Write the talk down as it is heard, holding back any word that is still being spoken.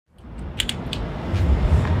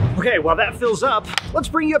Okay, while that fills up, let's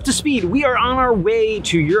bring you up to speed. We are on our way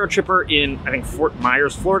to Eurotripper in, I think, Fort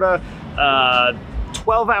Myers, Florida.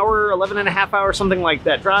 12-hour, 11.5-hour, something like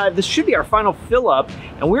that drive. This should be our final fill up,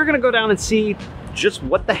 and we're gonna go down and see just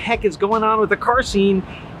what the heck is going on with the car scene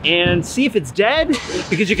and see if it's dead,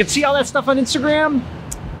 because you can see all that stuff on Instagram,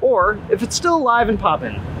 or if it's still alive and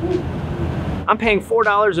popping. I'm paying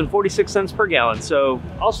 $4.46 per gallon, so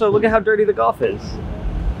also look at how dirty the Golf is.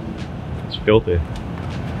 It's filthy.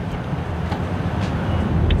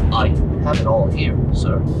 I have it all here,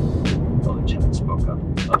 sir. The lieutenant spoke up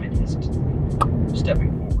of it hastily,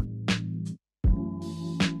 stepping forward.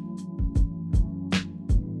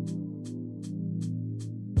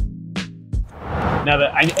 Now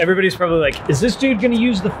that everybody's probably like, is this dude gonna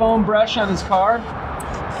use the foam brush on his car?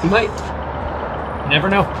 He might. You never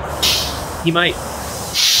know. He might.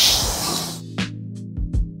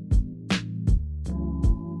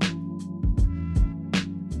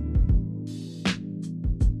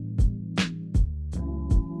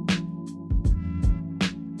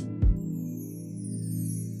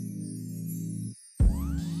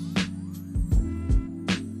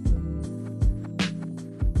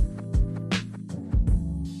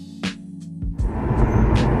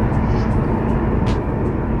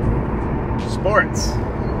 Sports.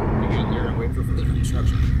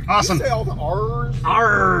 Awesome. You say all the R's?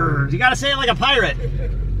 Arr! You gotta say it like a pirate.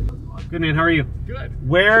 Good, man. How are you? Good.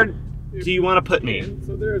 Where do you want to put me?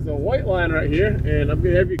 So there's a white line right here, and I'm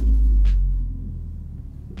gonna have you.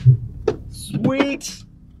 Sweet.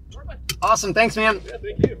 Awesome. Thanks, man. Yeah,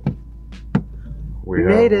 thank you. We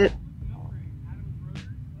made it.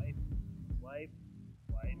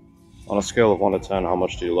 On a scale of 1 to 10, how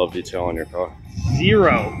much do you love detail on your car?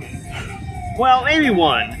 0. Well, maybe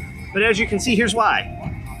 1. But as you can see, here's why.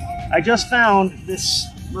 I just found this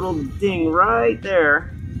little ding right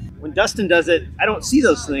there. When Dustin does it, I don't see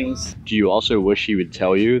those things. Do you also wish he would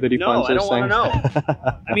tell you that he finds those things? No, I don't want to know.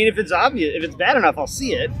 I mean, if it's obvious, if it's bad enough, I'll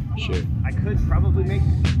see it. Sure. I could probably make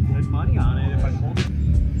good money on it if I pulled it.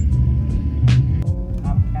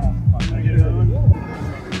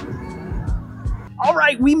 All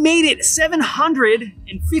right, we made it.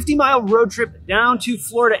 750-mile road trip down to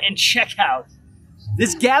Florida, and check out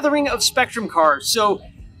this gathering of Spektrum cars. So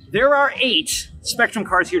there are 8 Spektrum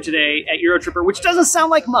cars here today at Eurotripper, which doesn't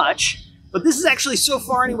sound like much, but this is actually, so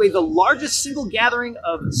far anyway, the largest single gathering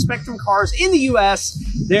of Spektrum cars in the US.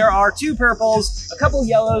 There are 2 purples, a couple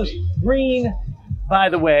yellows, green, by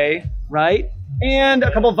the way, right? And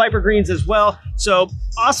a couple of Viper greens as well. So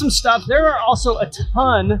awesome stuff. There are also a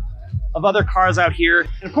ton of other cars out here.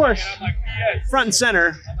 And of course, front and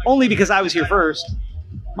center, only because I was here first,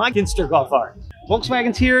 my Ginster Golf R.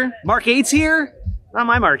 Volkswagen's here, Mark 8's here, not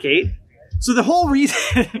my Mark 8. So the whole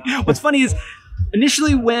reason, what's funny is,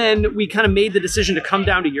 initially when we kind of made the decision to come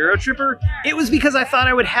down to Eurotripper, it was because I thought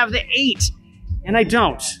I would have the 8, and I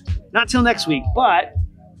don't. Not till next week, but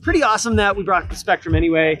pretty awesome that we brought the Spektrum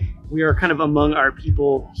anyway. We are kind of among our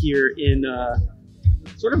people here in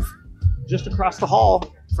sort of just across the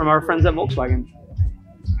hall from our friends at Volkswagen.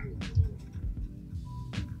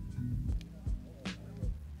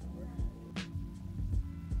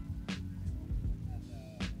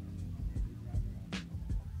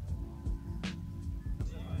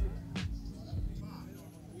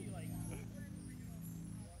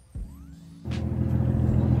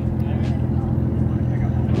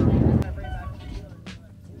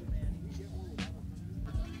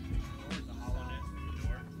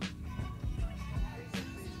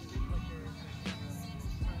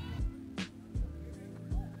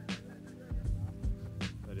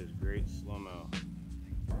 Great slow-mo.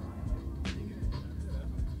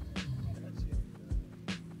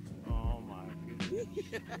 Oh my goodness.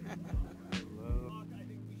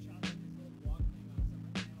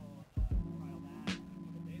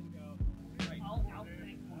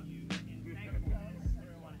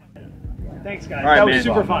 Thanks, guys. All right, that was man.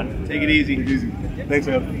 super fun. Take it easy. Thanks,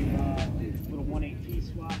 man. Little 180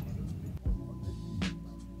 swap.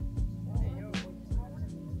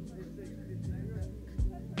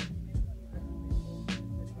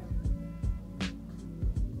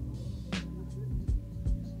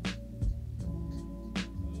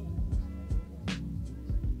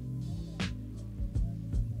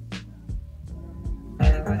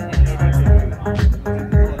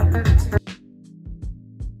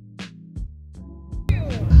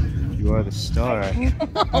 You are the star.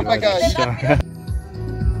 Oh my gosh.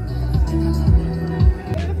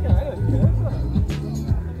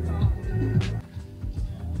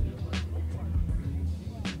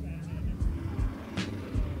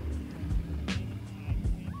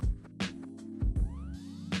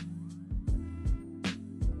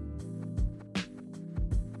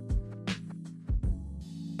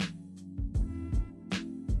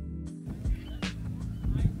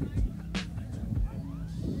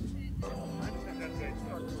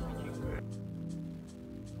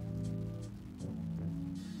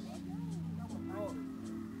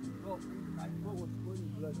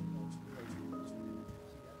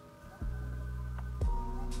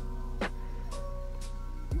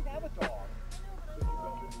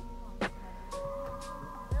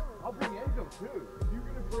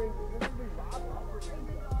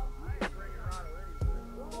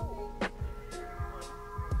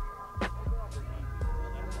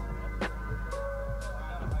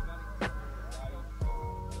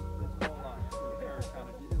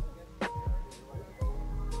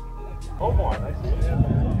 Yeah,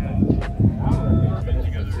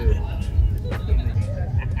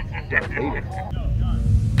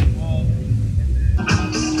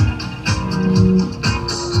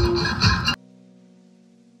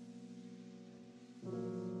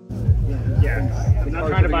 I'm not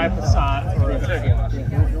trying to buy a Passat or a...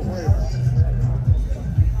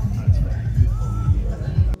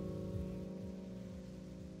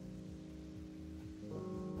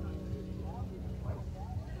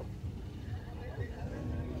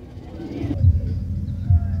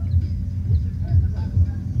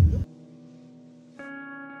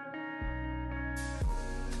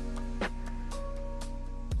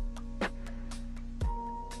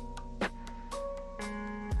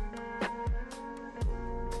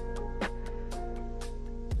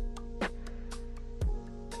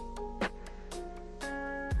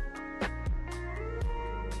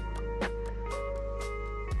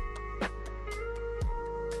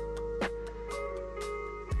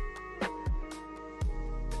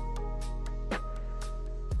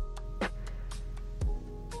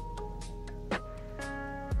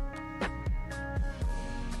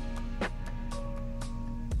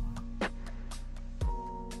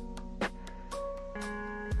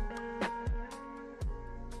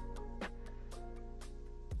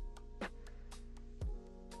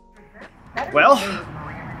 Well,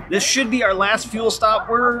 this should be our last fuel stop.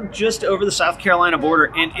 We're just over the South Carolina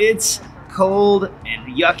border, and it's cold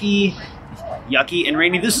and yucky and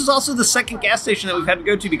rainy. This is also the second gas station that we've had to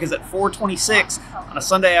go to because at 4:26 on a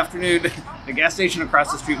Sunday afternoon, the gas station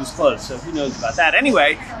across the street was closed, so who knows about that.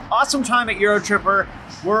 Anyway, awesome time at Eurotripper.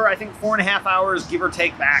 We're, I think, 4.5 hours, give or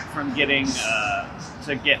take, back from getting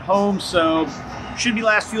to get home, so should be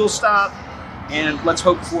last fuel stop, and let's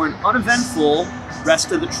hope for an uneventful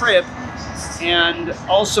rest of the trip. And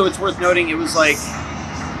also, it's worth noting it was like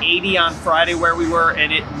 80 on Friday where we were,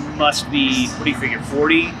 and it must be, what do you figure,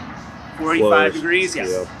 40, 45 degrees?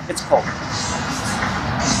 Yeah, it's cold.